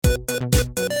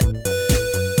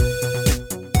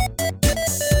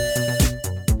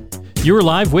You're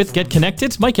live with Get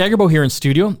Connected. Mike Agerbo here in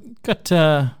studio. Got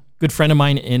a good friend of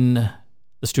mine in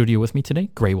the studio with me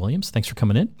today, Gray Williams. Thanks for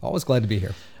coming in. Always glad to be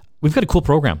here. We've got a cool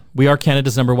program. We are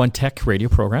Canada's #1 tech radio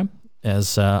program,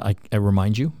 as I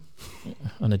remind you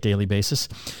on a daily basis.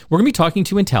 We're going to be talking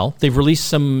to Intel. They've released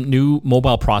some new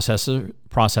mobile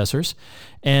processors,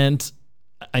 and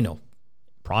I know,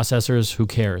 processors, who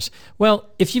cares? Well,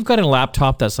 if you've got a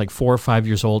laptop that's like 4 or 5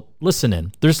 years old, listen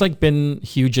in. There's been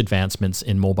huge advancements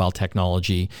in mobile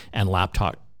technology and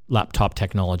laptop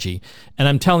technology. And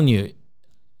I'm telling you,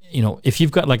 if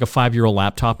you've got like a 5-year-old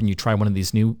laptop and you try one of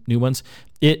these new ones,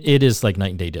 it is like night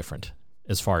and day different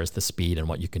as far as the speed and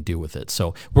what you can do with it.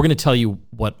 So we're going to tell you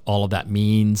what all of that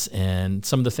means and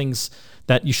some of the things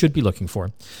that you should be looking for.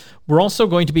 We're also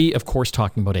going to be, of course,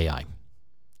 talking about AI,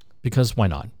 because why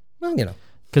not? Well,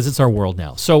 because it's our world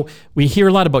now. So we hear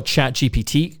a lot about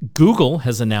ChatGPT. Google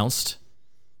has announced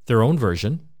their own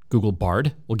version, Google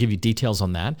Bard. We'll give you details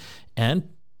on that. And,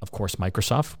 of course,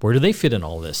 Microsoft. Where do they fit in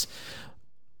all this?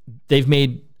 They've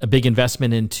made a big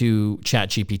investment into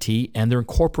ChatGPT, and they're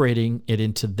incorporating it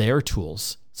into their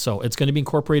tools. So it's going to be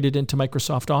incorporated into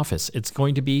Microsoft Office. It's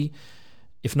going to be,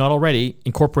 if not already,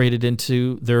 incorporated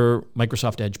into their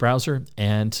Microsoft Edge browser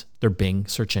and their Bing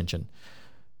search engine.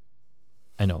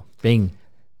 I know, Bing.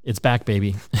 It's back,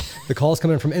 baby. The calls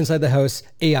coming from inside the house.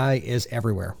 AI is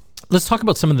everywhere. Let's talk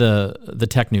about some of the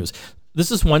tech news.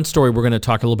 This is one story we're going to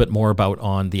talk a little bit more about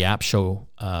on the app show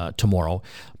tomorrow.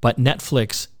 But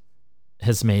Netflix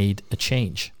has made a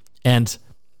change. And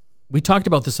we talked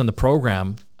about this on the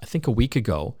program, I think a week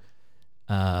ago,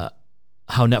 how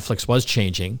Netflix was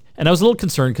changing. And I was a little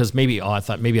concerned because I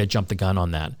thought maybe I jumped the gun on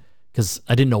that because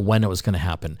I didn't know when it was going to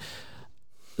happen.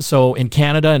 So in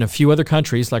Canada and a few other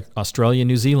countries like Australia,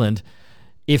 New Zealand,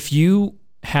 if you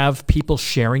have people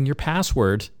sharing your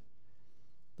password,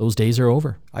 those days are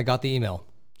over. I got the email.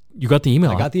 You got the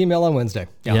email? I got the email on Wednesday.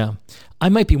 Yeah. I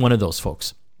might be one of those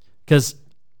folks because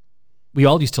we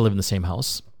all used to live in the same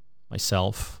house.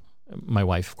 Myself, my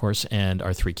wife, of course, and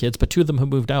our 3 kids, but 2 of them have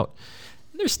moved out.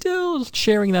 They're still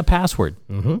sharing that password.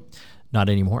 Mm-hmm. Not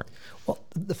anymore. Well,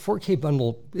 the 4K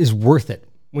bundle is worth it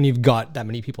when you've got that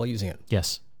many people using it.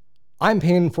 Yes. I'm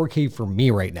paying 4K for me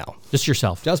right now. Just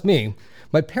yourself. Just me.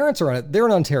 My parents are on it. They're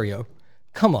in Ontario.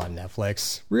 Come on,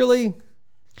 Netflix. Really?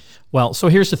 Well, so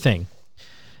here's the thing.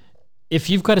 If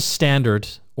you've got a standard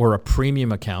or a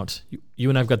premium account, you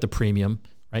and I've got the premium,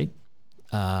 right?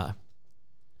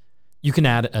 You can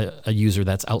add a user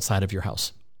that's outside of your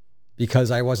house.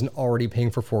 Because I wasn't already paying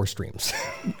for 4 streams.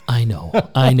 I know,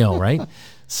 right?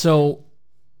 So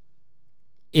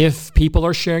if people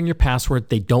are sharing your password,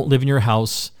 they don't live in your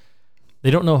house, they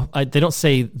don't know, they don't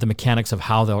say the mechanics of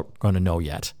how they're going to know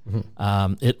yet.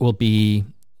 Mm-hmm. It will be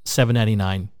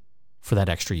 $7.99 for that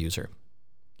extra user.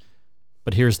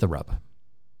 But here's the rub.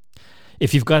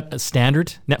 If you've got a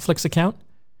standard Netflix account,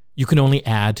 you can only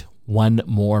add 1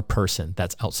 more person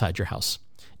that's outside your house.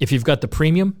 If you've got the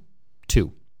premium,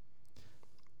 2.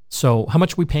 So how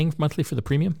much are we paying monthly for the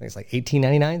premium? I think it's like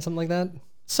 $18.99, something like that.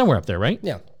 Somewhere up there, right?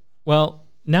 Yeah. Well,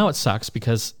 now it sucks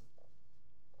because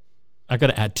I got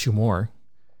to add 2 more.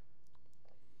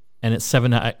 And it's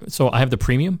so I have the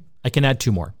premium. I can add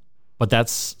 2 more. But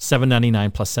that's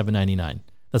 $7.99 plus $7.99.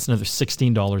 That's another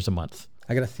 $16 a month.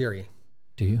 I got a theory.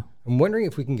 Do you? I'm wondering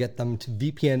if we can get them to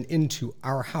VPN into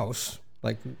our house,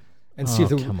 and see if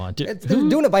they're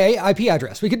doing it by IP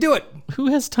address. We could do it. Who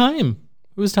has time?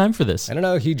 Who has time for this? I don't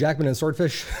know. Hugh Jackman and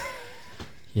Swordfish.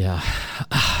 Yeah.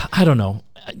 I don't know.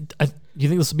 Do you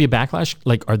think this will be a backlash?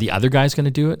 Like, are the other guys going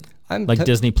to do it?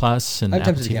 Disney Plus and I'm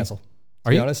Apple tempted TV? to cancel.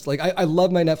 Are you? You? Honest? I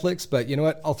love my Netflix, but you know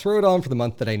what? I'll throw it on for the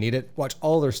month that I need it, watch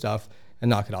all their stuff, and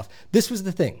knock it off. This was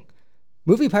the thing.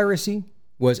 Movie piracy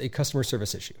was a customer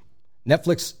service issue.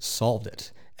 Netflix solved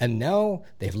it. And now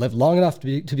they've lived long enough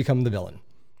to become the villain,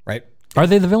 right? Are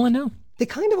they the villain now? They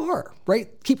kind of are, right?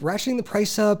 Keep ratcheting the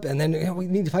price up, and then we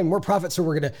need to find more profit, so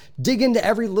we're going to dig into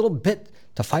every little bit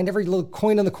to find every little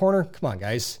coin in the corner. Come on,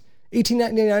 guys.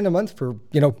 $18.99 a month for,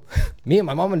 me and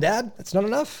my mom and dad? That's not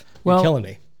enough? You're killing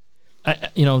me.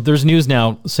 There's news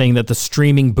now saying that the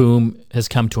streaming boom has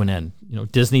come to an end.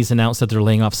 Disney's announced that they're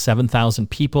laying off 7,000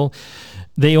 people.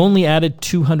 They only added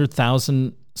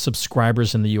 200,000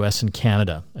 subscribers in the US and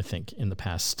Canada, I think, in the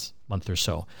past month or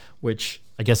so, which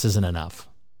I guess isn't enough.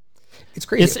 It's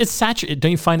crazy. It's saturated.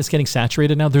 Don't you find it's getting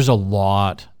saturated now? There's a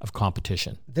lot of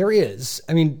competition. There is.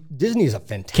 I mean, Disney is a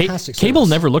fantastic Cable service.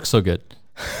 never looks so good,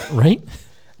 right?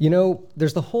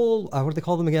 There's the whole, what do they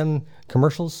call them again?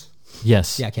 Commercials?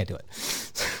 Yes. Yeah, I can't do it.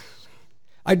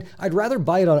 I'd rather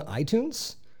buy it on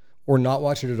iTunes or not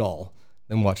watch it at all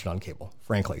than watch it on cable,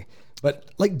 frankly. But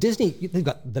like Disney, they've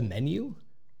got the menu.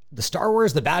 the Star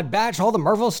Wars, the Bad Batch, all the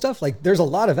Marvel stuff. Like, there's a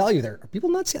lot of value there. Are people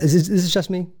nuts? Is this just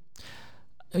me?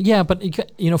 Yeah, but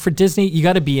for Disney, you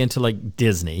got to be into like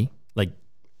Disney, like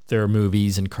their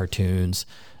movies and cartoons.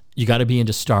 You got to be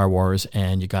into Star Wars,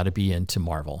 and you got to be into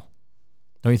Marvel.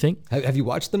 Don't you think? Have you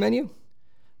watched the menu?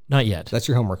 Not yet. That's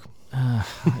your homework. I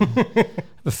have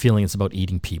a feeling it's about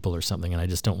eating people or something, and I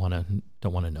just don't want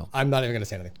to know. I'm not even going to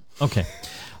say anything. Okay.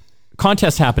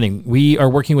 Contest happening. We are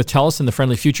working with TELUS and the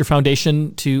Friendly Future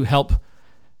Foundation to help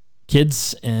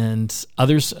kids and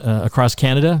others across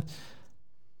Canada,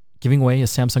 giving away a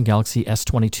Samsung Galaxy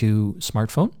S22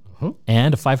 smartphone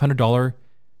and a $500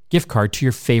 gift card to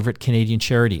your favorite Canadian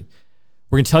charity.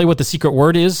 We're going to tell you what the secret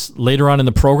word is later on in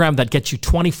the program that gets you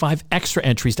 25 extra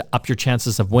entries to up your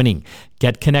chances of winning.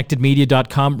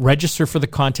 GetConnectedMedia.com. Register for the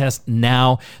contest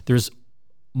now. There's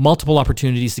multiple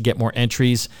opportunities to get more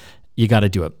entries. You got to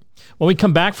do it. When we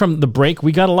come back from the break,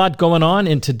 we got a lot going on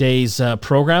in today's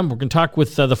program. We're going to talk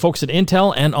with the folks at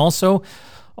Intel and also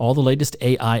all the latest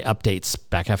AI updates.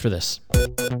 Back after this.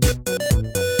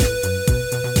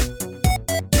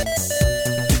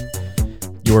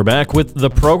 We're back with the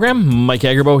program. Mike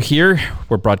Agerbo here.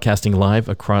 We're broadcasting live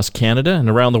across Canada and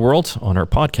around the world on our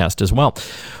podcast as well.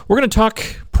 We're going to talk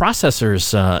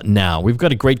processors now. We've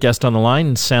got a great guest on the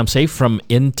line, Sam Safe from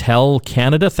Intel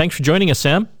Canada. Thanks for joining us,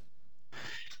 Sam.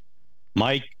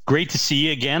 Mike, great to see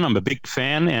you again. I'm a big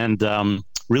fan and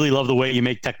really love the way you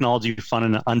make technology fun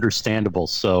and understandable.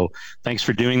 So thanks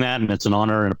for doing that. And it's an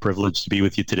honor and a privilege to be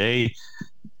with you today.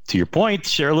 To your point,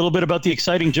 share a little bit about the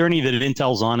exciting journey that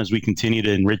Intel's on as we continue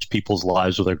to enrich people's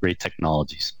lives with our great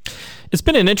technologies. It's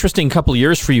been an interesting couple of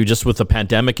years for you just with the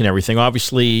pandemic and everything.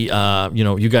 Obviously,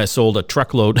 you guys sold a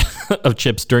truckload of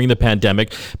chips during the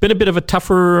pandemic. Been a bit of a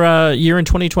tougher year in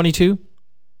 2022?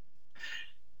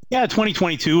 Yeah,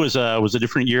 2022 was a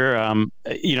different year.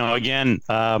 Again,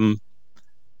 to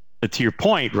your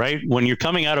point, right? When you're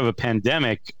coming out of a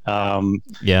pandemic,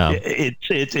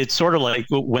 it's sort of like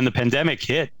when the pandemic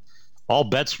hit, all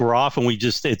bets were off, and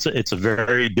it's a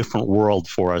very different world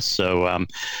for us. So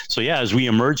as we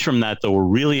emerge from that, though, we're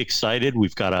really excited.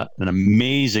 We've got an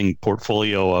amazing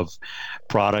portfolio of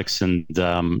products and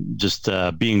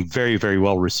being very, very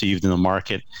well received in the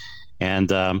market.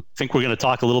 And I think we're going to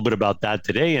talk a little bit about that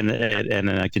today, and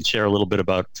I can share a little bit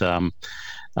about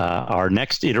our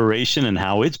next iteration and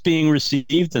how it's being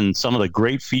received and some of the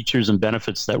great features and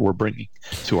benefits that we're bringing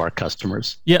to our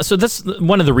customers. Yeah, so that's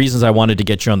one of the reasons I wanted to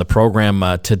get you on the program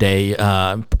today.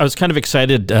 I was kind of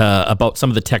excited about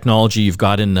some of the technology you've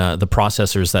got in the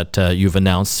processors that you've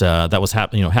announced that was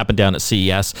happened down at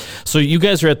CES. So you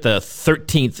guys are at the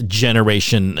 13th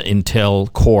generation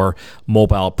Intel Core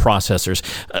mobile processors.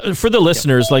 For the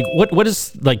listeners, like what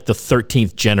does like the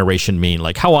 13th generation mean?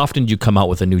 Like how often do you come out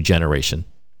with a new generation?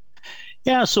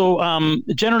 Yeah, so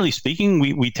generally speaking,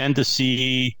 we tend to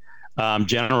see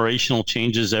generational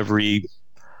changes every,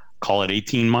 call it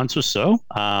 18 months or so.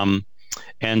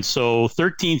 And so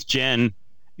 13th gen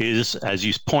is, as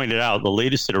you pointed out, the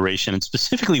latest iteration, and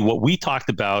specifically what we talked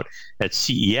about at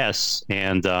CES.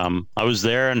 And I was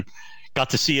there and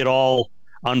got to see it all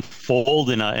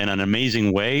unfold in an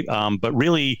amazing way. But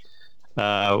really,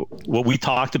 what we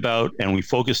talked about and we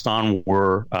focused on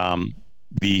were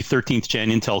the 13th gen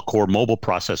Intel Core mobile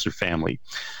processor family.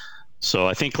 So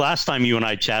I think last time you and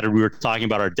I chatted, we were talking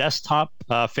about our desktop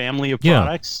family of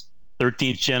products,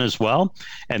 13th gen as well.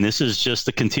 And this is just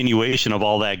a continuation of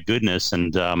all that goodness.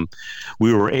 And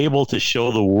we were able to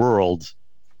show the world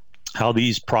how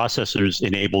these processors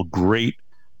enable great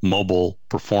mobile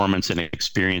performance and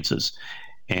experiences.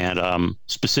 And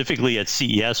specifically at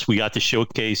CES, we got to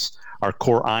showcase our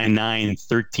Core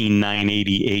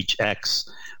i9-13980HX,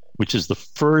 which is the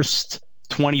first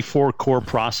 24-core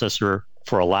processor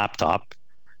for a laptop,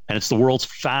 and it's the world's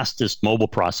fastest mobile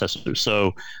processor.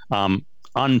 So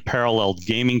unparalleled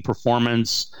gaming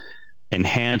performance,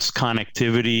 enhanced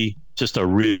connectivity, just a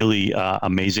really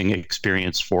amazing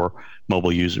experience for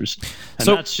mobile users. And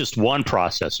so, that's just one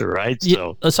processor, right?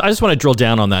 Yeah, so I just want to drill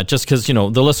down on that just because, the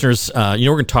listeners, we're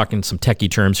going to talk in some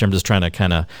techie terms here. I'm just trying to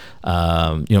kind of,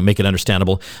 make it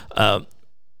understandable.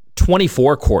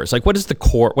 24 cores. Like what does a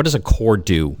core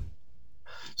do?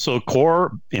 So a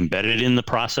core embedded in the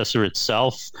processor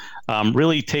itself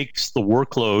really takes the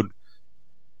workload,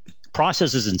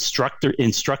 processes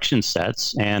instruction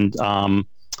sets, and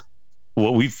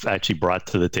what we've actually brought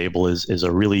to the table is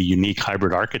a really unique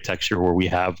hybrid architecture where we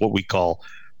have what we call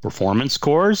performance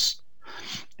cores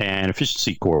and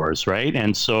efficiency cores, right?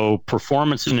 And so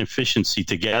performance and efficiency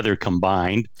together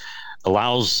combined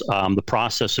allows the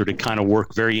processor to kind of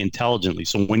work very intelligently.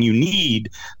 So when you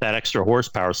need that extra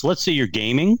horsepower, so let's say you're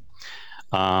gaming,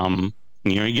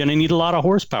 you're going to need a lot of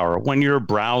horsepower when you're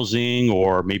browsing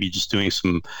or maybe just doing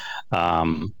some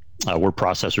word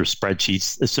processor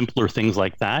spreadsheets, simpler things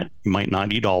like that. You might not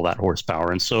need all that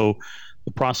horsepower. And so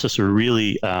the processor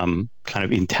really kind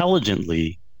of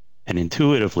intelligently and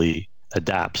intuitively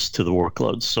adapts to the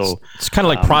workloads. So it's kind of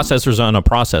like processors on a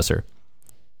processor.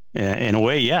 In a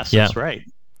way, yes, that's right.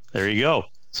 There you go.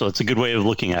 So it's a good way of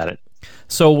looking at it.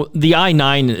 So the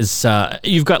i9 is,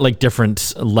 you've got like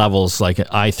different levels, like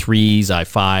i3s,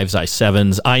 i5s,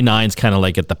 i7s. i9's kind of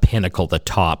like at the pinnacle, the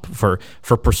top for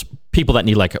people that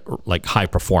need like high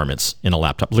performance in a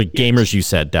laptop. Like gamers, you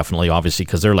said, definitely, obviously,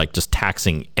 because they're like just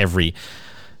taxing every,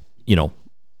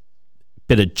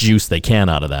 bit of juice they can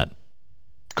out of that.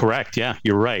 Correct. Yeah,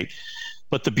 you're right.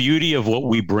 But the beauty of what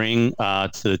we bring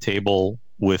to the table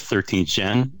with 13th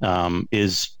Gen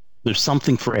is there's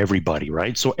something for everybody,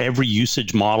 right? So every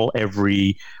usage model,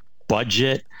 every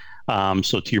budget. So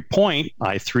to your point,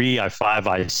 i3, i5,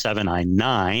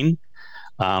 i7,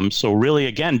 i9. So really,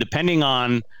 again, depending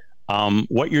on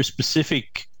what your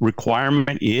specific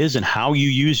requirement is and how you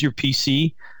use your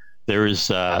PC, there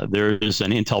is an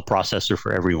Intel processor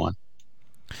for everyone.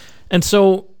 And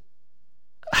so,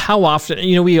 how often?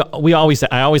 I always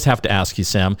have to ask you,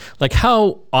 Sam. Like,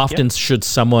 how often should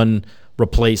someone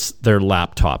replace their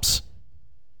laptops?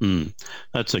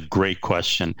 That's a great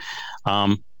question.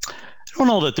 I don't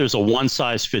know that there's a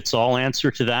one-size-fits-all answer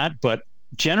to that, but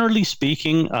generally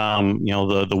speaking,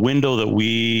 the window that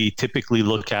we typically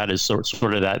look at is sort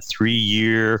of that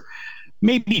 3-year,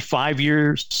 maybe 5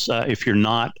 years if you're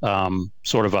not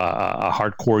sort of a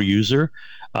hardcore user.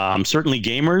 Certainly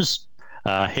gamers.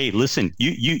 Hey, listen,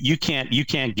 you can't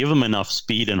give them enough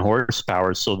speed and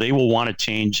horsepower, so they will want to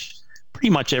change pretty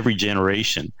much every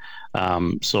generation.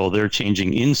 So they're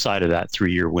changing inside of that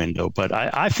 3-year window. But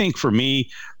I think for me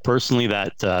personally,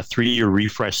 that 3-year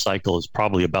refresh cycle is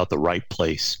probably about the right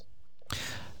place.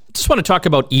 Just want to talk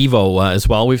about Evo as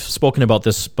well. We've spoken about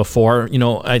this before.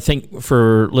 I think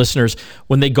for listeners,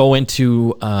 when they go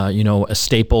into a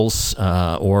Staples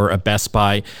or a Best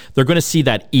Buy, they're going to see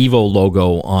that Evo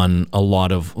logo on a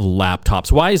lot of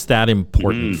laptops. Why is that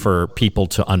important for people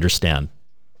to understand?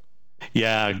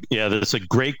 Yeah, that's a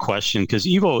great question because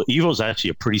Evo is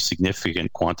actually a pretty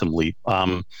significant quantum leap.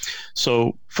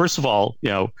 So first of all,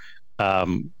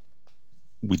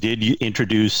 we did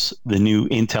introduce the new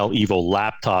Intel Evo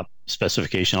laptop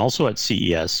specification also at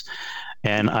CES,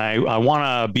 and I want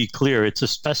to be clear: it's a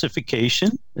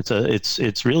specification.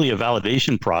 It's really a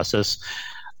validation process.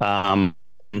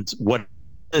 What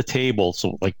the table?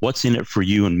 So like, what's in it for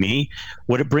you and me?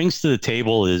 What it brings to the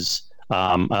table is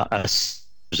for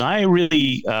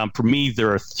me,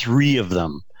 there are 3 of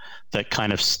them that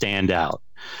kind of stand out.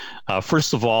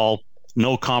 First of all,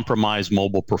 no compromise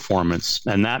mobile performance.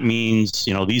 And that means,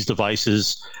 these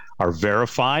devices are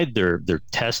verified. They're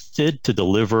tested to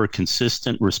deliver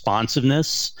consistent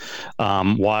responsiveness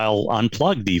while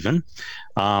unplugged even.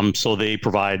 So they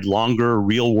provide longer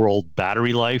real world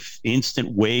battery life,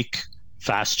 instant wake,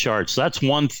 fast charge. So that's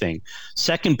one thing.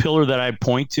 Second pillar that I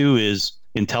point to is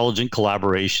intelligent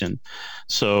collaboration.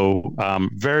 So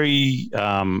very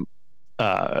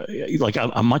like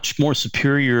a much more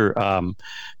superior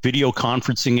video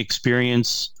conferencing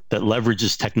experience that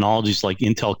leverages technologies like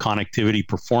Intel Connectivity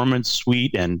Performance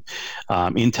Suite and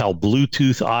Intel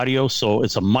Bluetooth audio. So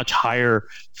it's a much higher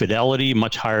fidelity,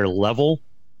 much higher level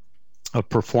of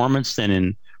performance than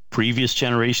in previous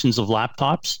generations of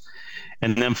laptops.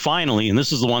 And then finally, and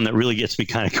this is the one that really gets me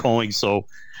kind of going, so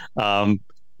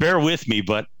bear with me,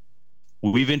 but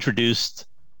we've introduced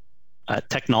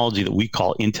technology that we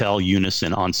call Intel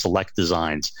Unison on select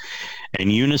designs. And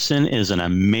Unison is an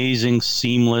amazing,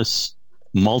 seamless,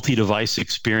 multi-device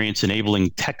experience enabling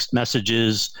text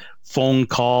messages, phone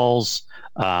calls,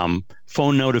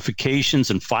 phone notifications,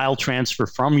 and file transfer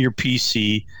from your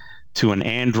PC to an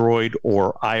Android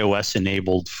or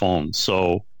iOS-enabled phone.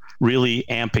 So really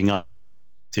amping up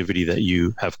activity that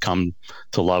you have come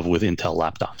to love with Intel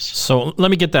laptops. So let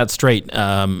me get that straight.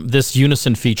 This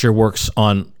Unison feature works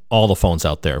on all the phones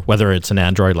out there, whether it's an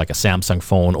Android like a Samsung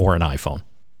phone or an iPhone.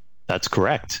 That's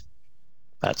correct.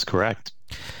 It's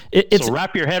so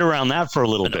wrap your head around that for a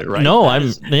little bit, right? No,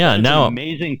 that's an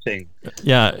amazing thing.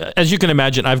 Yeah, as you can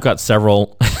imagine, I've got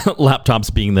several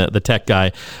laptops. Being the tech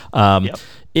guy,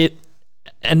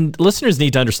 and listeners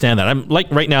need to understand that. I'm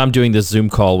like right now, I'm doing this Zoom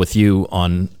call with you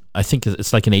on. I think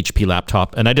it's like an HP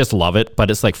laptop, and I just love it, but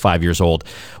it's like 5 years old.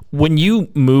 When you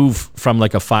move from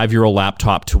like a 5-year-old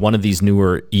laptop to one of these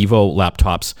newer Evo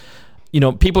laptops,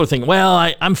 people are thinking,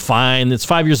 well, I'm fine. It's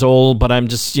 5 years old, but I'm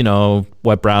just,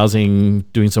 web browsing,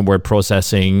 doing some word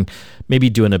processing, maybe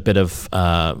doing a bit of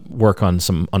work on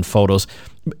photos.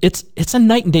 It's a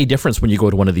night and day difference when you go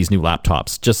to one of these new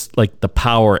laptops, just like the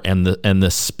power and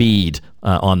the speed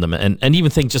on them. And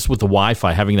even think just with the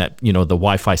Wi-Fi, having that, the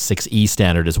Wi-Fi 6E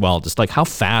standard as well, just like how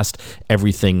fast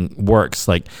everything works.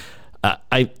 Like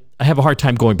I have a hard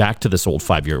time going back to this old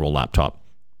 5-year-old laptop.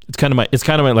 It's kind of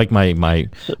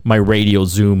my radio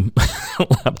Zoom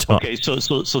laptop. Okay, so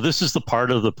this is the part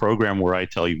of the program where I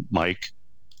tell you, Mike,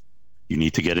 you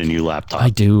need to get a new laptop. I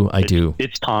do.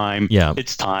 It's time. Yeah,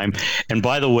 it's time. And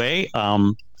by the way,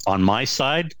 on my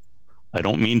side, I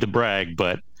don't mean to brag,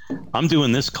 but I'm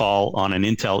doing this call on an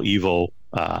Intel Evo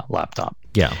laptop.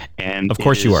 Yeah, and of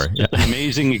course you are. Yeah. An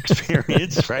amazing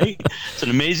experience, right? It's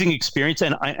an amazing experience,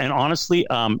 and honestly,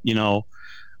 I'll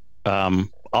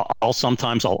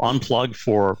unplug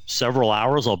for several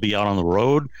hours. I'll be out on the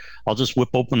road. I'll just whip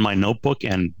open my notebook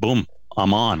and boom,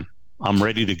 I'm on. I'm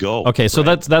ready to go. Okay, so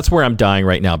that's where I'm dying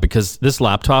right now, because this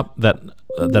laptop that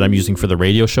I'm using for the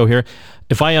radio show here,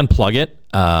 if I unplug it,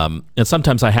 and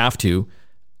sometimes I have to,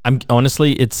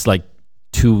 it's like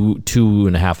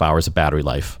 2.5 hours of battery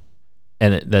life,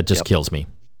 and that just kills me.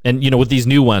 And with these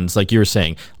new ones, like you were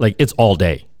saying, like it's all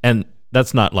day, and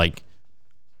that's not like,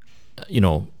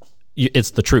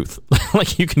 it's the truth.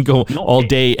 Like you can go all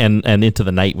day and into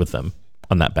the night with them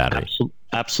on that battery.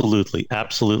 Absolutely.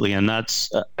 And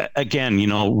that's again,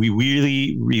 we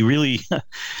really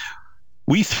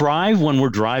we thrive when we're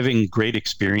driving great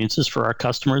experiences for our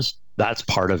customers. That's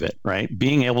part of it, right?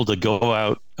 Being able to go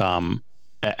out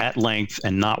at length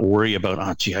and not worry about,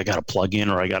 I got to plug in,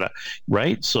 or I got to,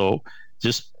 right? So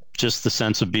just the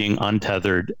sense of being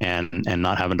untethered and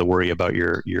not having to worry about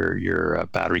your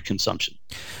battery consumption.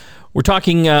 We're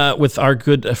talking with our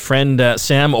good friend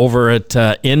Sam over at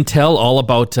Intel, all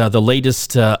about the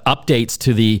latest updates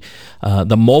to the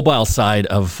mobile side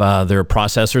of their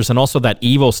processors, and also that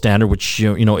Evo standard, which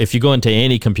if you go into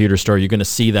any computer store, you're going to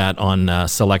see that on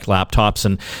select laptops.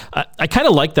 And I kind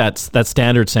of like that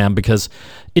standard, Sam, because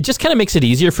it just kind of makes it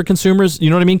easier for consumers. You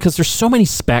know what I mean? Because there's so many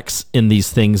specs in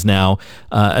these things now.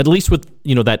 At least with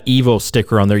that Evo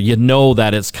sticker on there,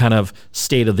 that it's kind of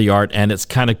state of the art, and it's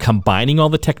kind of combining all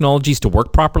the technologies to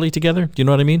work properly together. Do you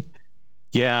know what I mean?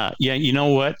 Yeah. You know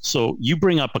what? So you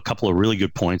bring up a couple of really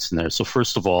good points in there. So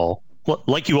first of all,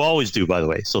 like you always do, by the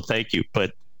way. So thank you.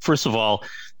 But first of all,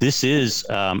 this is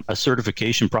a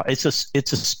certification process.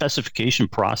 It's a specification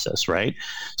process, right?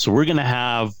 So we're going to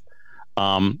have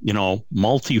multiple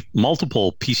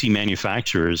PC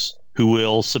manufacturers who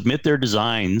will submit their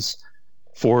designs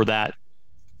for that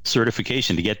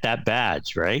certification to get that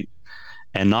badge, right?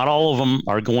 And not all of them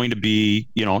are going to be,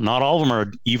 not all of them are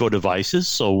Evo devices.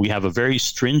 So we have a very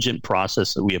stringent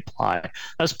process that we apply.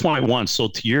 That's point one. So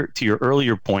to your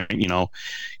earlier point,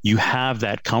 you have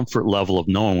that comfort level of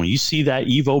knowing when you see that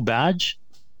Evo badge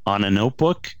on a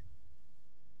notebook,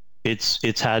 it's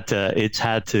had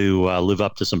to live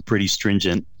up to some pretty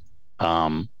stringent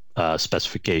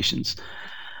specifications.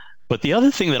 But the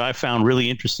other thing that I found really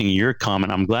interesting in your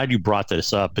comment, I'm glad you brought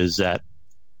this up, is that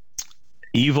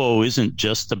Evo isn't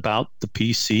just about the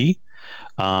PC.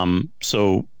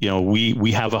 So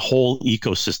we have a whole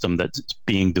ecosystem that's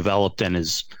being developed and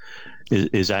is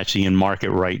actually in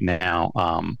market right now.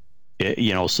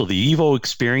 So the Evo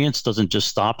experience doesn't just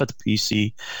stop at the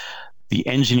PC. The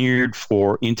Engineered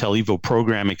for Intel Evo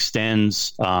program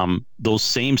extends those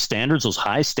same standards, those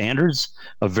high standards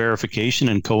of verification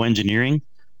and co-engineering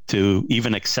to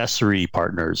even accessory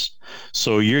partners.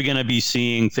 So you're going to be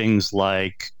seeing things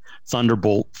like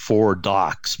Thunderbolt 4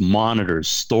 docks, monitors,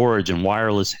 storage, and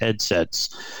wireless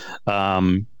headsets,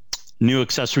 new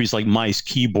accessories like mice,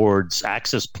 keyboards,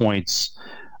 access points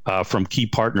from key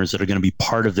partners that are going to be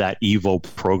part of that Evo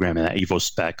program and that Evo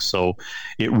spec. So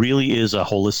it really is a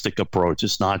holistic approach.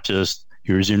 It's not just,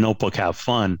 here's your notebook, have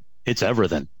fun. It's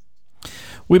everything.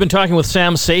 We've been talking with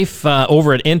Sam Safe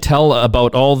over at Intel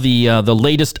about all the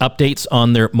latest updates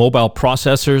on their mobile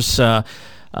processors.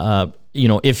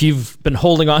 If you've been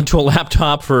holding on to a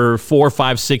laptop for 4,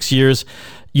 5, 6 years,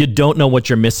 you don't know what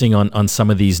you're missing on some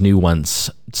of these new ones.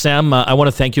 Sam, I want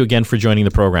to thank you again for joining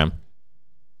the program.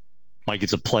 Mike,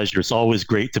 it's a pleasure. It's always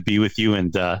great to be with you,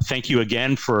 and thank you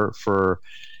again for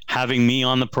having me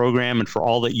on the program and for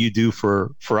all that you do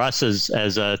for us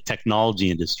as a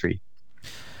technology industry.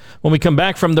 When we come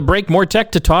back from the break, more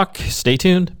tech to talk. Stay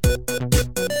tuned.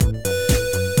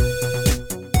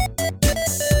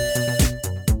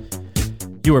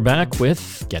 You are back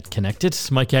with Get Connected.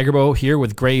 Mike Agerbo here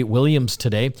with Gray Williams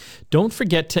today. Don't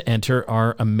forget to enter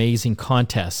our amazing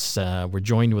contests. We're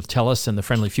joined with TELUS and the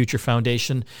Friendly Future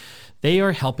Foundation. They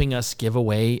are helping us give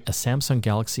away a Samsung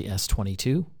Galaxy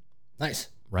S22. Nice.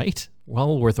 Right?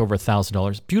 Well worth over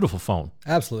 $1,000. Beautiful phone.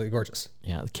 Absolutely gorgeous.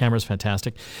 Yeah, the camera's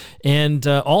fantastic. And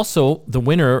also, the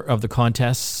winner of the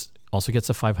contest also gets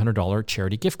a $500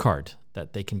 charity gift card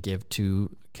that they can give to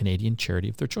Canadian charity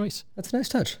of their choice. That's a nice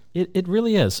touch. It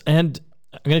really is. And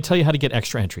I'm going to tell you how to get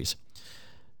extra entries.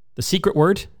 The secret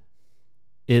word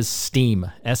is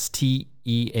STEAM,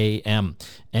 STEAM.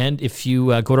 And if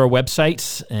you go to our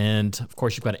website, and of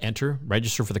course you've got to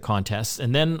register for the contest,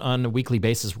 and then on a weekly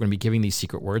basis, we're going to be giving these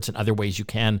secret words and other ways you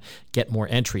can get more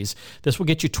entries. This will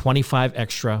get you 25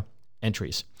 extra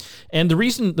entries. And the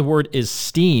reason the word is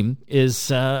STEAM is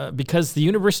because the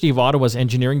University of Ottawa's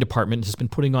engineering department has been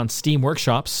putting on STEAM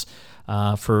workshops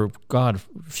for, a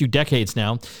few decades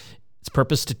now. Its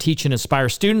purpose to teach and inspire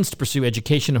students to pursue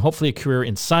education and hopefully a career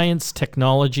in science,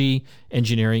 technology,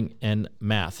 engineering, and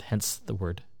math, hence the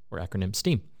word or acronym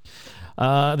STEAM.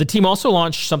 The team also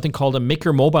launched something called a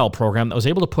Maker Mobile program that was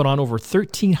able to put on over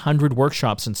 1,300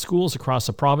 workshops in schools across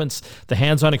the province. The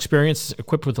hands-on experience,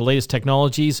 equipped with the latest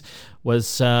technologies,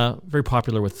 was very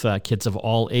popular with kids of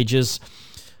all ages.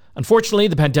 Unfortunately,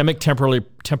 the pandemic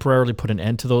temporarily put an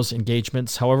end to those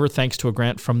engagements. However, thanks to a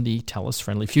grant from the TELUS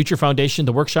Friendly Future Foundation,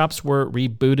 the workshops were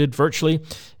rebooted virtually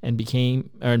and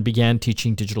began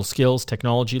teaching digital skills,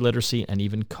 technology literacy, and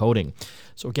even coding.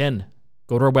 So again,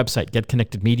 go to our website,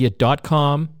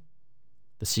 getconnectedmedia.com.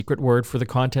 The secret word for the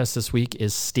contest this week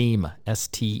is STEAM,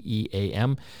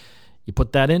 STEAM. You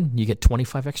put that in, you get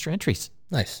 25 extra entries.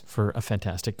 Nice. For a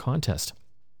fantastic contest.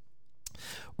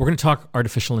 We're going to talk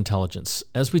artificial intelligence,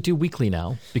 as we do weekly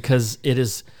now, because it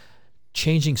is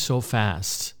changing so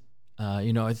fast.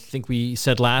 I think we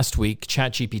said last week,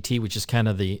 ChatGPT, which is kind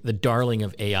of the darling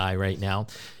of AI right now.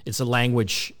 It's a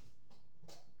language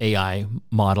AI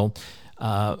model.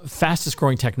 Fastest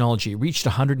growing technology, reached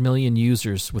 100 million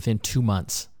users within 2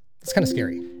 months. It's kind of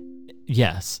scary.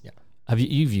 Yes. Yeah.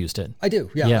 You've used it? I do,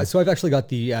 yeah. So I've actually got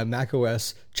the Mac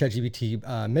OS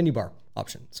ChatGPT menu bar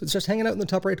option. So it's just hanging out in the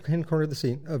top right-hand corner of the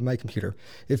scene of my computer.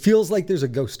 It feels like there's a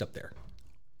ghost up there.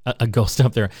 A ghost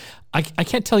up there. I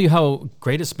can't tell you how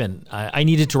great it's been. I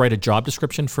needed to write a job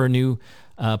description for a new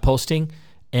posting,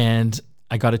 and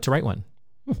I got it to write one.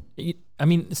 I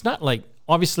mean, it's not like,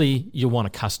 obviously you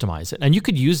want to customize it, and you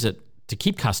could use it to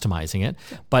keep customizing it,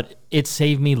 but it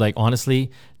saved me,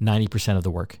 honestly, 90% of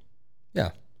the work.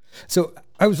 Yeah. So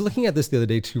I was looking at this the other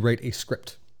day to write a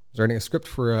script. I was writing a script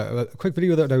for a quick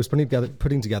video that I was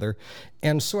putting together.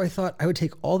 And so I thought I would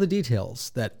take all the details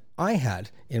that I had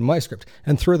in my script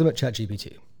and throw them at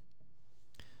ChatGPT.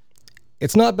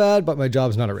 It's not bad, but my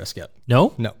job's not at risk yet.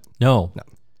 No? No.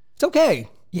 It's okay.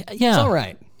 Yeah. It's all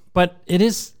right. But it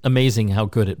is amazing how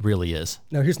good it really is.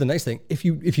 Now, here's the nice thing. If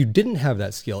you didn't have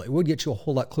that skill, it would get you a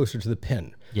whole lot closer to the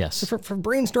pin. Yes. So for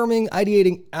brainstorming,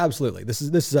 ideating, absolutely. This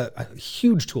is a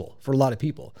huge tool for a lot of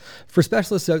people. For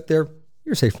specialists out there,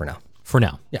 you're safe for now. For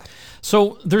now. Yeah.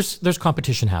 So there's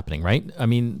competition happening, right? I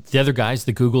mean, the other guys,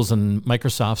 the Googles and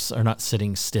Microsofts, are not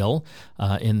sitting still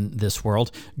in this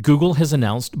world. Google has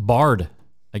announced Bard,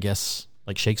 I guess,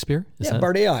 like Shakespeare?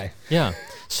 Bard AI. Yeah.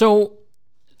 So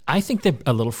I think they're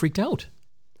a little freaked out.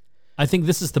 I think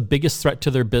this is the biggest threat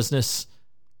to their business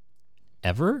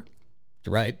ever.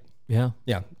 You're right. Yeah.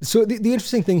 Yeah. So the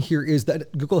interesting thing here is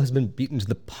that Google has been beaten to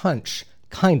the punch,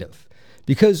 kind of,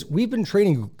 because we've been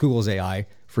training Google's AI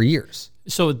for years.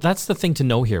 So that's the thing to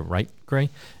know here, right, Gray?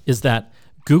 Is that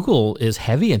Google is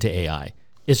heavy into AI.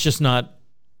 It's just not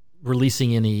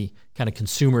releasing any kind of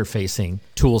consumer-facing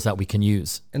tools that we can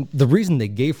use. And the reason they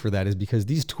gave for that is because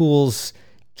these tools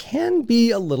can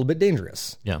be a little bit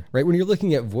dangerous. Yeah. Right. When you're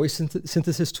looking at voice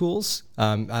synthesis tools,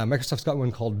 Microsoft's got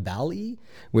one called DALL-E,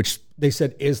 which they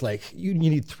said is like you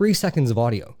need 3 seconds of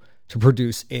audio to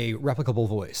produce a replicable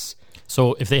voice.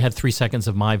 So if they had 3 seconds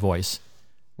of my voice,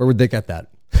 where would they get that?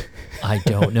 I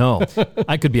don't know.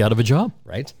 I could be out of a job.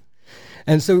 Right.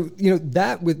 And so,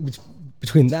 that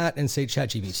between that and say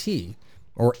ChatGPT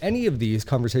or any of these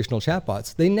conversational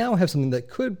chatbots, they now have something that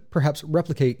could perhaps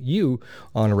replicate you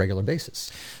on a regular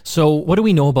basis. So what do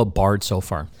we know about Bard so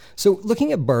far? So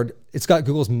looking at Bard, it's got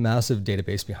Google's massive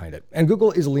database behind it. And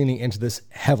Google is leaning into this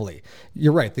heavily.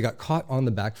 You're right. They got caught on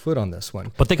the back foot on this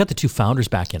one. But they got the two founders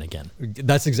back in again.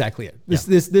 That's exactly it.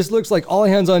 This looks like all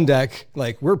hands on deck.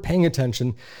 Like we're paying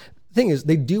attention. The thing is,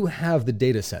 they do have the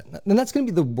data set. And that's going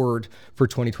to be the word for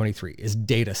 2023 is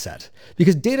data set.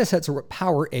 Because data sets are what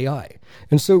power AI.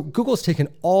 And so Google's taken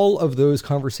all of those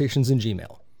conversations in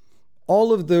Gmail,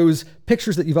 all of those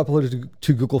pictures that you've uploaded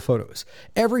to Google Photos,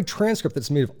 every transcript that's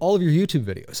made of all of your YouTube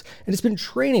videos. And it's been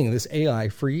training this AI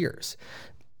for years.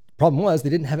 Problem was, they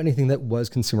didn't have anything that was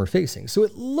consumer facing. So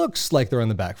it looks like they're on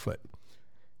the back foot.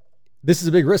 This is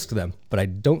a big risk to them, but I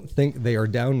don't think they are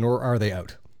down, nor are they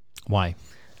out. Why?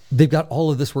 They've got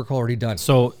all of this work already done.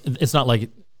 So it's not like,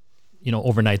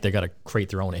 overnight they got to create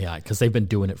their own AI, because they've been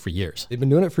doing it for years. They've been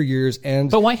doing it for years.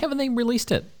 But why haven't they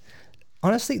released it?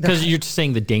 Honestly, because you're just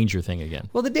saying the danger thing again.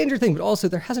 Well, the danger thing, but also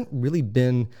there hasn't really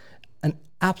been an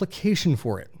application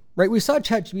for it. Right, we saw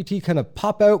ChatGPT kind of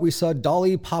pop out. We saw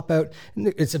DALL-E pop out.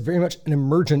 It's very much an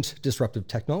emergent disruptive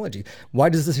technology. Why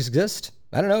does this exist?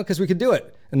 I don't know, because we could do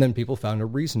it. And then people found a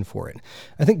reason for it.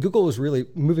 I think Google was really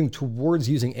moving towards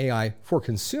using AI for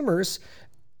consumers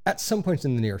at some point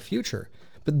in the near future.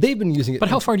 But they've been using it. But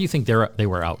how far do you think they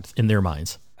were out in their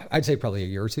minds? I'd say probably a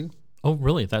year or two. Oh,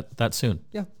 really? That soon?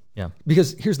 Yeah. Yeah.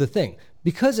 Because here's the thing.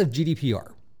 Because of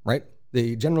GDPR, right?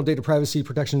 The General Data Privacy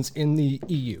Protections in the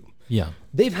EU. Yeah.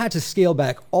 They've had to scale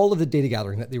back all of the data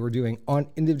gathering that they were doing on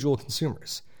individual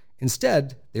consumers.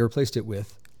 Instead, they replaced it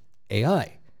with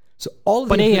AI. So all of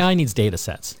But AI needs data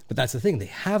sets. But that's the thing. They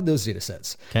have those data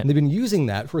sets. Okay. And they've been using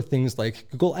that for things like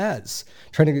Google Ads,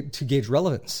 trying to gauge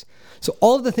relevance. So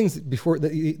all of the things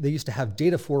that they used to have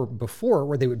data for before,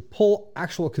 where they would pull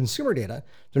actual consumer data,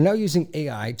 they're now using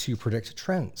AI to predict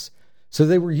trends. So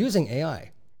they were using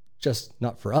AI, just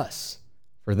not for us,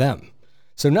 for them.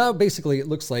 So now basically it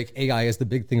looks like AI is the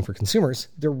big thing for consumers.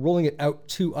 They're rolling it out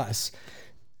to us.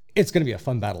 It's going to be a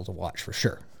fun battle to watch for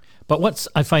sure. But what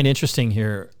I find interesting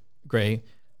here, Gray,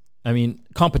 I mean,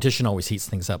 competition always heats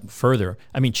things up further.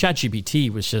 I mean,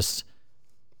 ChatGPT was just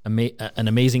an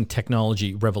amazing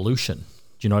technology revolution.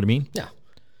 Do you know what I mean? Yeah.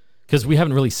 Because we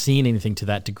haven't really seen anything to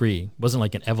that degree. It wasn't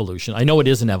like an evolution. I know it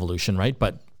is an evolution, right?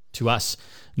 But to us,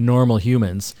 normal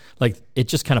humans, like it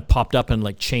just kind of popped up and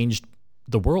like changed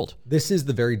the world. This is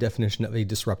the very definition of a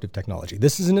disruptive technology.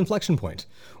 This is an inflection point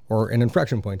or an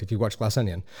inflection point if you watch Glass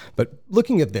Onion. But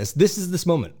looking at this is this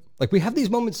moment. Like we have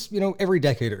these moments, every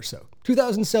decade or so.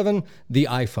 2007, the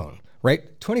iPhone,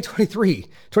 right? 2023,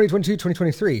 2022,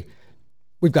 2023,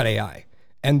 we've got AI.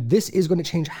 And this is going to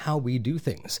change how we do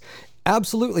things.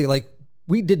 Absolutely. Like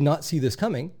we did not see this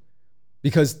coming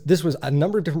because this was a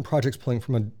number of different projects pulling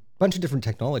from a bunch of different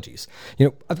technologies.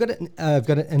 I've got an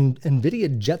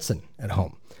NVIDIA Jetson at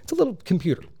home. It's a little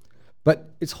computer,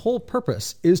 but its whole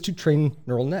purpose is to train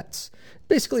neural nets.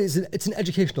 Basically, it's an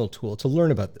educational tool to learn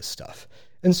about this stuff.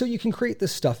 And so you can create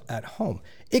this stuff at home.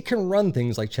 It can run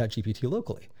things like ChatGPT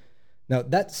locally. Now,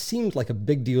 that seemed like a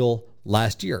big deal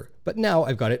last year, but now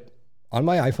I've got it on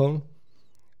my iPhone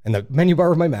and the menu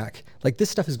bar of my Mac. Like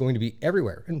this stuff is going to be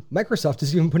everywhere. And Microsoft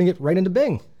is even putting it right into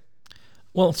Bing.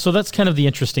 Well, so that's kind of the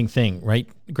interesting thing, right,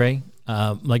 Gray?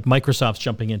 Like Microsoft's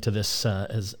jumping into this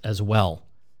as well.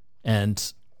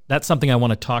 And that's something I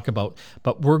want to talk about.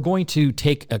 But we're going to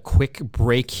take a quick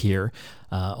break here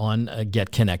on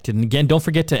Get Connected. And again, don't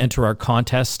forget to enter our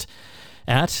contest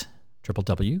at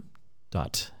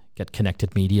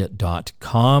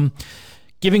www.getconnectedmedia.com.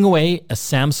 Giving away a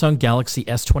Samsung Galaxy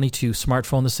S22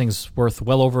 smartphone. This thing's worth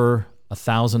well over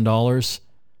 $1,000.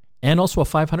 And also a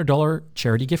 $500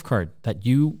 charity gift card that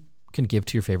you can give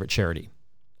to your favorite charity,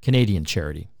 Canadian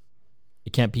charity.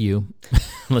 It can't be you,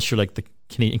 unless you're like the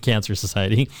Canadian Cancer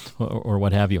Society or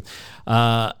what have you.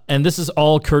 And this is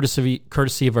all courtesy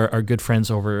of our good friends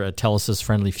over at TELUS's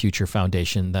Friendly Future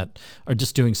Foundation that are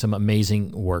just doing some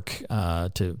amazing work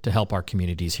to help our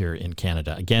communities here in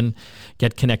Canada. Again,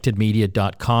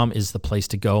 getconnectedmedia.com is the place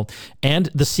to go. And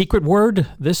the secret word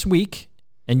this week,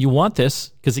 and you want this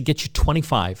because it gets you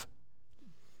 25.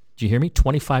 Do you hear me?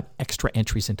 25 extra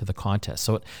entries into the contest.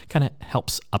 So it kind of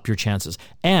helps up your chances.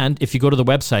 And if you go to the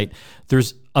website,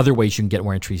 there's other ways you can get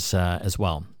more entries as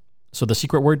well. So the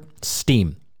secret word,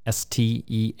 STEAM,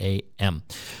 STEAM. We're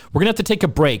going to have to take a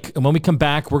break. And when we come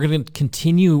back, we're going to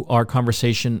continue our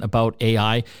conversation about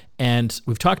AI. And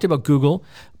we've talked about Google,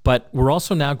 but we're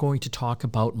also now going to talk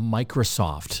about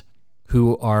Microsoft,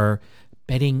 who are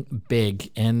betting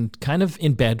big and kind of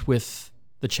in bed with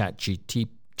the ChatGPT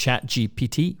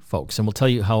folks, and we'll tell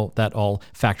you how that all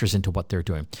factors into what they're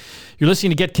doing. You're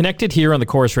listening to Get Connected here on the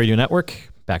Corus Radio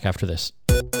Network. Back after this.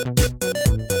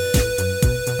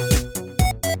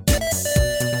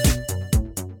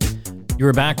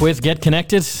 You're back with Get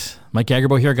Connected. Mike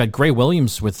Agerbo here. I got Gray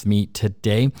Williams with me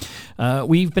today.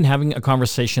 We've been having a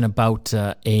conversation about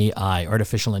AI,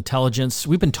 artificial intelligence.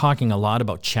 We've been talking a lot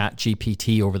about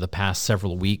ChatGPT over the past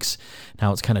several weeks, and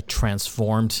how it's kind of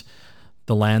transformed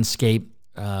the landscape.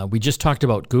 We just talked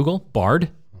about Google, Bard.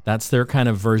 That's their kind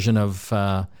of version of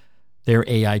their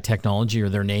AI technology or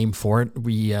their name for it.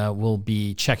 We will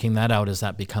be checking that out as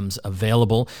that becomes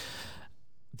available.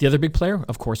 The other big player,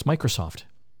 of course, Microsoft.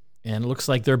 And it looks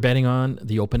like they're betting on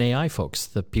the OpenAI folks,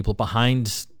 the people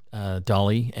behind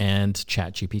DALL-E and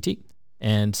ChatGPT.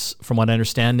 And from what I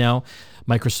understand now,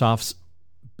 Microsoft's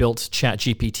built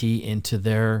ChatGPT into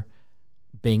their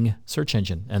Bing search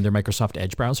engine and their Microsoft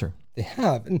Edge browser. They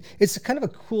have, and it's kind of a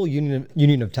cool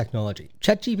union of technology.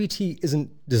 ChatGPT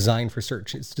isn't designed for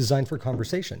search, it's designed for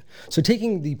conversation. So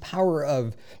taking the power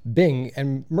of Bing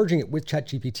and merging it with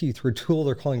ChatGPT through a tool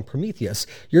they're calling Prometheus,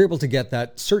 you're able to get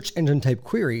that search engine type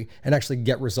query and actually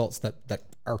get results that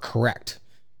are correct.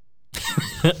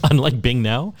 Unlike Bing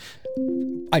now?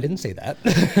 I didn't say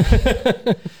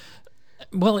that.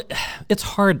 Well, it's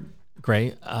hard,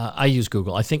 Gray. I use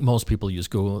Google. I think most people use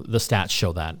Google. The stats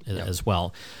show that as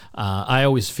well. I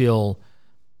always feel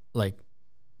like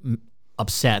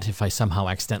upset if I somehow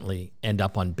accidentally end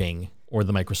up on Bing or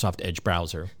the Microsoft Edge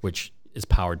browser, which is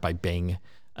powered by Bing.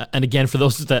 And again, for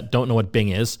those that don't know what Bing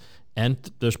is,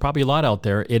 and there's probably a lot out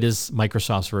there, it is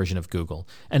Microsoft's version of Google.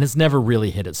 And it's never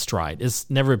really hit its stride. It's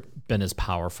never been as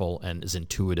powerful and as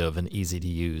intuitive and easy to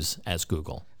use as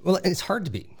Google. Well, it's hard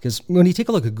to be, because when you take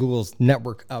a look at Google's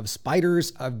network of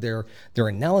spiders, of their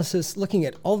analysis, looking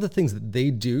at all the things that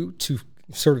they do to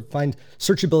sort of find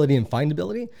searchability and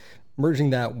findability, merging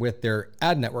that with their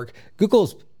ad network,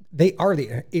 they are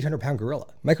the 800-pound gorilla.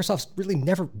 Microsoft's really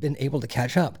never been able to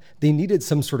catch up. They needed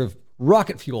some sort of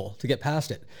rocket fuel to get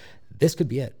past it. This could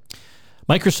be it.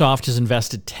 Microsoft has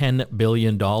invested $10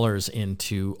 billion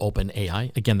into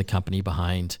OpenAI, again, the company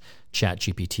behind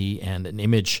ChatGPT and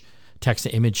an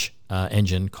text-to-image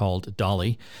engine called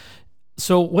DALL-E.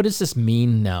 So what does this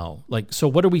mean now? So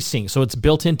what are we seeing? So it's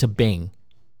built into Bing.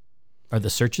 Are the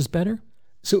searches better?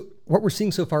 So what we're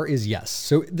seeing so far is yes.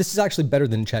 So this is actually better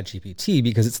than ChatGPT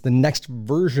because it's the next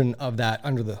version of that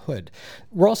under the hood.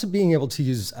 We're also being able to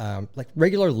use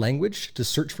regular language to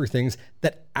search for things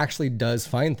that actually does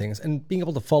find things, and being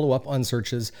able to follow up on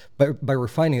searches by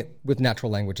refining it with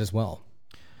natural language as well.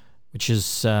 Which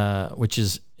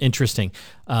is interesting.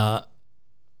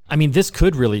 This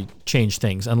could really change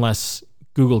things unless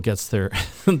Google gets their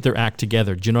act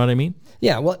together. Do you know what I mean?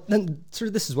 Yeah, well, then sort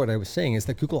of this is what I was saying, is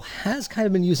that Google has kind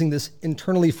of been using this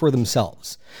internally for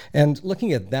themselves. And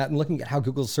looking at that and looking at how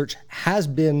Google's search has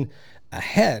been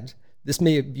ahead, this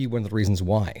may be one of the reasons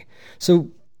why. So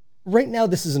right now,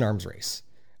 this is an arms race.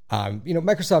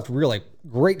 Microsoft really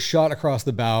great shot across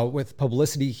the bow with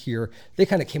publicity here. They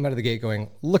kind of came out of the gate going,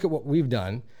 look at what we've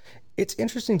done. It's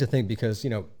interesting to think because,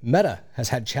 Meta has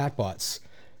had chatbots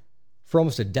for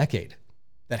almost a decade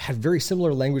that had very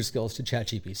similar language skills to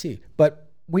ChatGPT,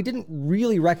 but we didn't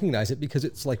really recognize it because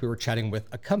it's like we were chatting with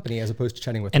a company as opposed to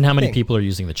chatting with. And how many people are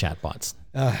using the chatbots?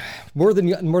 More than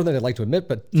I'd like to admit,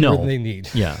 but more than they need.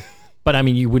 Yeah, but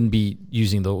you wouldn't be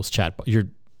using those chatbots.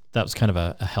 That was kind of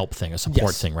a help thing, a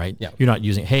support thing, right? Yeah. You're not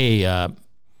using, hey,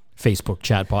 Facebook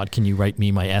chatbot, can you write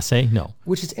me my essay? No.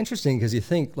 Which is interesting because you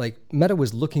think Meta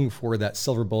was looking for that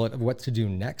silver bullet of what to do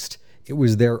next. It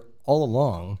was there all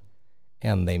along,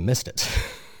 and they missed it.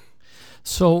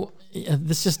 So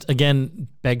this just, again,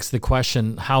 begs the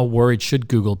question, how worried should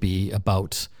Google be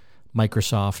about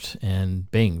Microsoft and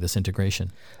Bing, this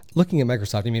integration? Looking at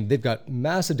Microsoft, they've got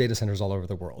massive data centers all over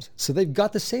the world. So they've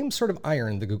got the same sort of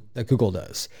iron that Google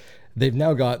does. They've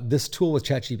now got this tool with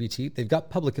ChatGPT. They've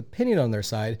got public opinion on their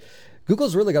side.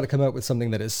 Google's really got to come out with something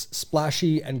that is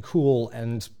splashy and cool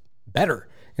and better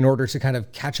in order to kind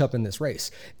of catch up in this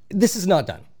race. This is not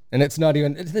done. And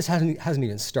this hasn't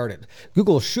even started.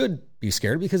 Google should be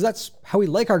scared because that's how we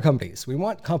like our companies. We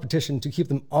want competition to keep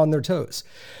them on their toes.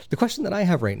 The question that I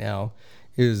have right now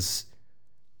is,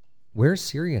 where's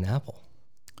Siri and Apple?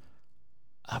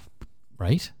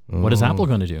 Right? What is Apple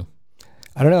going to do?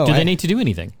 I don't know. Do they need to do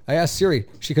anything? I asked Siri.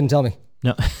 She couldn't tell me.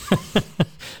 No.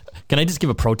 Can I just give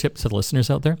a pro tip to the listeners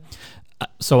out there?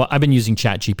 So I've been using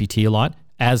ChatGPT a lot,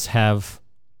 as have,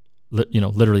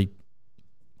 literally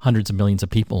hundreds of millions of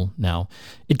people now.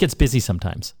 It gets busy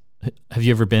sometimes. Have you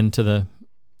ever been to the...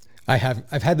 I have.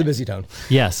 I've had the busy tone.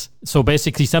 Yes. So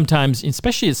basically sometimes,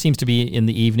 especially it seems to be in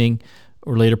the evening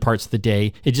or later parts of the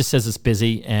day, it just says it's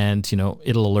busy and,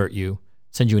 it'll alert you,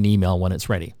 send you an email when it's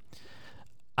ready.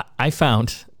 I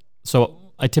found, so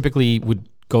I typically would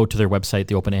go to their website,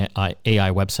 the OpenAI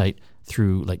website,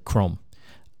 through Chrome.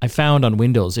 I found on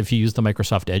Windows, if you use the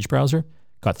Microsoft Edge browser,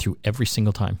 got through every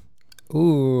single time.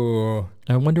 Ooh.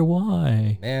 I wonder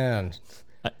why. Man.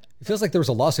 It feels like there was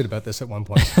a lawsuit about this at one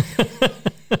point.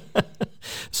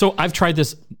 So I've tried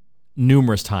this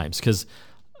numerous times because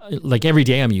every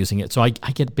day I'm using it. So I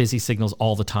get busy signals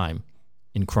all the time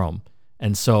in Chrome.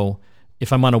 And so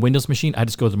if I'm on a Windows machine, I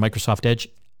just go to Microsoft Edge.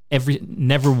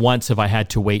 Never once have I had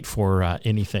to wait for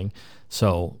anything.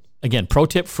 So again, pro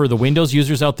tip for the Windows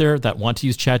users out there that want to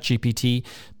use ChatGPT,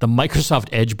 the Microsoft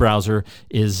Edge browser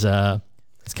is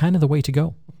it's kind of the way to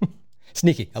go.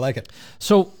 Sneaky. I like it.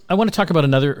 So I want to talk about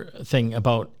another thing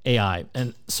about AI.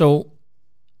 And so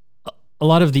a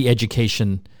lot of the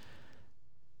education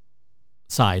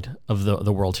side of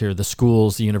the world here, the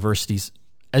schools, the universities,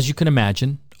 as you can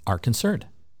imagine, are concerned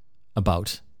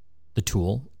about the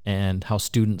tool and how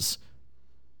students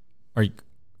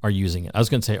are using it. I was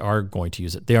going to say are going to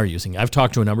use it. They are using it. I've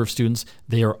talked to a number of students.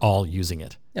 They are all using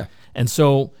it. Yeah. And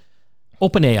so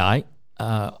OpenAI,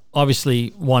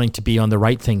 obviously wanting to be on the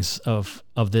right things of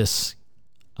this,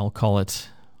 I'll call it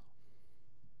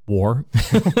war.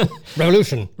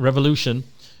 Revolution.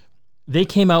 They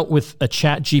came out with a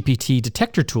ChatGPT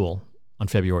detector tool on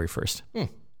February 1st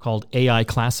called AI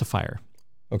Classifier.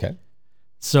 Okay.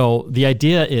 So the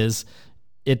idea is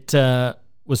it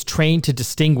was trained to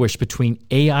distinguish between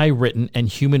AI written and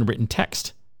human written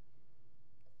text.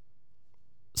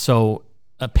 So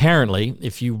apparently,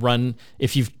 if you've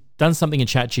done something in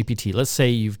ChatGPT, let's say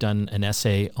you've done an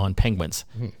essay on penguins,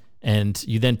 and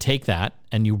you then take that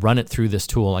and you run it through this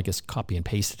tool, I guess copy and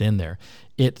paste it in there,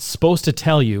 it's supposed to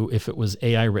tell you if it was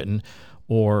AI written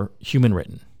or human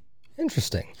written.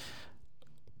 Interesting.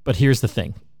 But here's the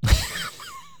thing.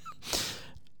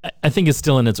 I think it's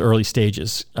still in its early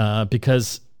stages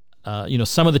because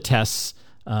some of the tests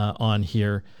on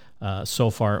here so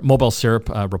far, Mobile Syrup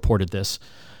reported this.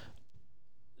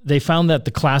 They found that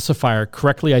the classifier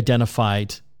correctly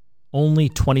identified only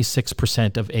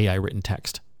 26% of AI written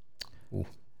text. Ooh.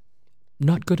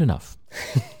 Not good enough.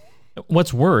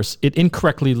 What's worse, it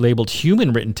incorrectly labeled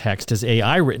human written text as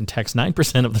AI written text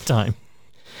 9% of the time.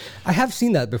 I have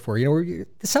seen that before. It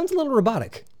sounds a little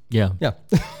robotic. Yeah. Yeah.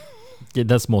 Yeah,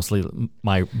 that's mostly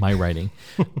my writing.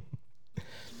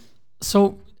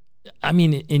 So, I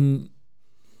mean, in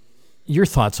your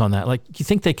thoughts on that, like, you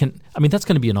think they can? I mean, that's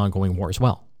going to be an ongoing war as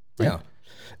well, right?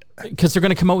 Yeah. Because they're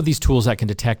going to come out with these tools that can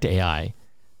detect AI,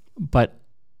 but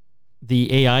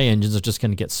the AI engines are just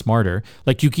going to get smarter.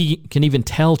 Like, you can even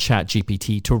tell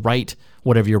ChatGPT to write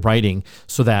whatever you're writing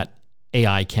so that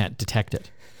AI can't detect it.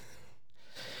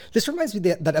 This reminds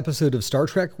me of that episode of Star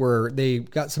Trek where they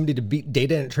got somebody to beat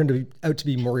Data and it turned out to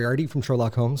be Moriarty from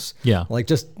Sherlock Holmes. Yeah. Like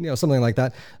just, something like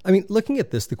that. I mean, looking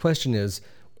at this, the question is,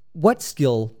 what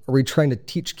skill are we trying to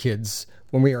teach kids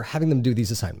when we are having them do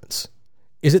these assignments?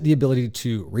 Is it the ability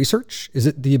to research? Is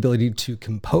it the ability to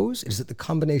compose? Is it the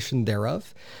combination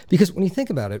thereof? Because when you think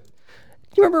about it,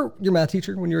 do you remember your math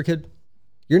teacher when you were a kid?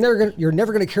 You're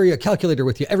never going to carry a calculator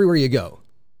with you everywhere you go.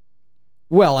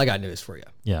 Well, I got news for you.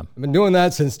 Yeah. I've been doing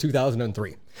that since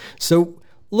 2003. So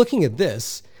looking at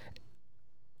this,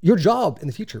 your job in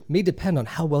the future may depend on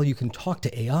how well you can talk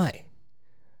to AI.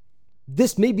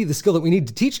 This may be the skill that we need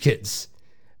to teach kids.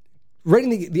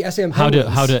 Writing the essay on how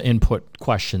to input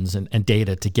questions and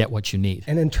data to get what you need.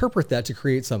 And interpret that to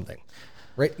create something,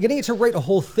 right? Getting it to write a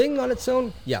whole thing on its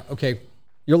own, yeah, okay,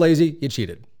 you're lazy, you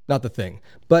cheated, not the thing.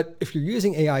 But if you're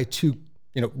using AI to,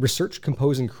 research,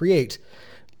 compose, and create,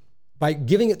 by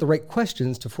giving it the right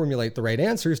questions to formulate the right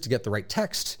answers, to get the right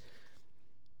text,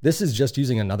 this is just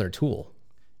using another tool.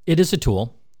 It is a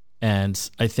tool. And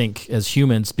I think as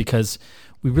humans, because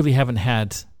we really haven't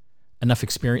had enough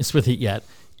experience with it yet,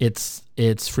 it's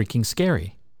freaking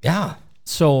scary. Yeah.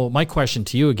 So my question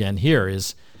to you again here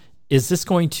is this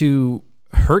going to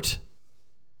hurt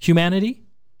humanity?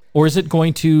 Or is it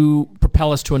going to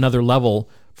propel us to another level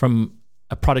from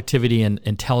a productivity and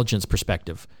intelligence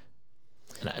perspective?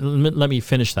 Let me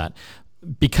finish that.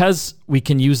 Because we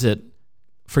can use it,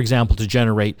 for example, to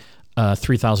generate a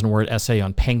 3,000-word essay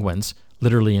on penguins,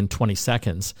 literally in 20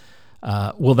 seconds,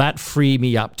 will that free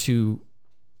me up to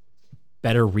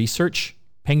better research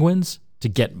penguins, to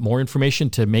get more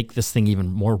information, to make this thing even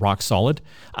more rock solid?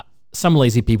 Some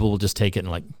lazy people will just take it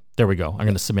and there we go, I'm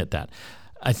going to submit that.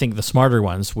 I think the smarter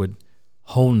ones would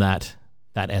hone that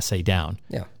essay down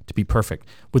to be perfect.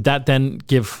 Would that then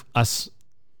give us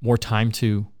more time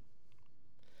to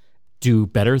do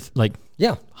better,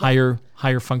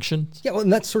 higher functions? Yeah, well,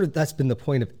 and that's been the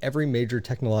point of every major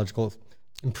technological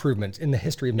improvement in the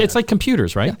history of man. It's like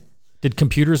computers, right? Yeah. Did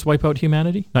computers wipe out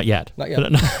humanity? Not yet. Not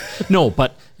yet. No,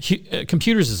 but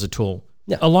computers is a tool.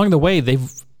 Yeah. Along the way,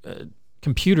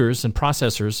 computers and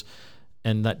processors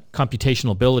and that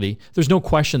computational ability, there's no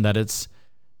question that it's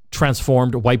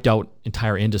transformed, wiped out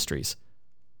entire industries.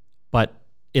 But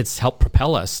it's helped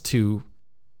propel us to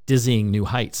dizzying new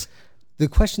heights. The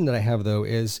question that I have, though,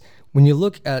 is when you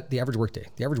look at the average workday,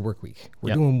 the average work week,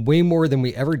 we're doing way more than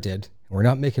we ever did. We're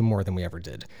not making more than we ever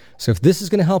did. So if this is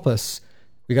going to help us,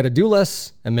 we got to do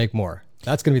less and make more.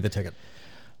 That's going to be the ticket.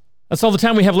 That's all the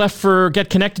time we have left for Get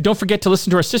Connected. Don't forget to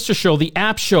listen to our sister show, The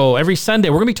App Show, every Sunday.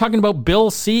 We're going to be talking about Bill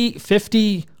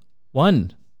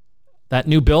C-51, that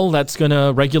new bill that's going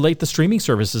to regulate the streaming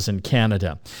services in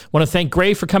Canada. I want to thank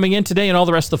Gray for coming in today and all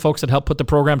the rest of the folks that helped put the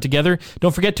program together.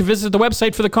 Don't forget to visit the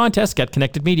website for the contest,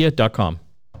 getconnectedmedia.com.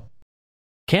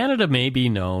 Canada may be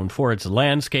known for its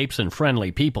landscapes and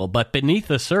friendly people, but beneath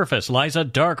the surface lies a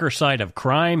darker side of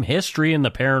crime, history, and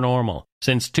the paranormal.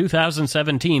 Since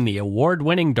 2017, the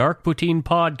award-winning Dark Poutine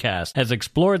podcast has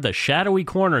explored the shadowy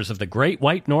corners of the Great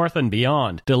White North and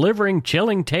beyond, delivering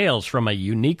chilling tales from a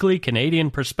uniquely Canadian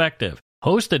perspective.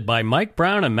 Hosted by Mike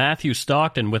Brown and Matthew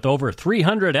Stockton with over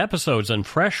 300 episodes and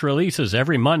fresh releases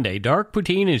every Monday, Dark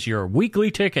Poutine is your weekly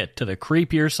ticket to the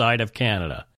creepier side of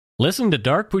Canada. Listen to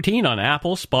Dark Poutine on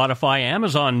Apple, Spotify,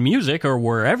 Amazon Music, or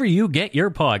wherever you get your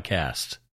podcasts.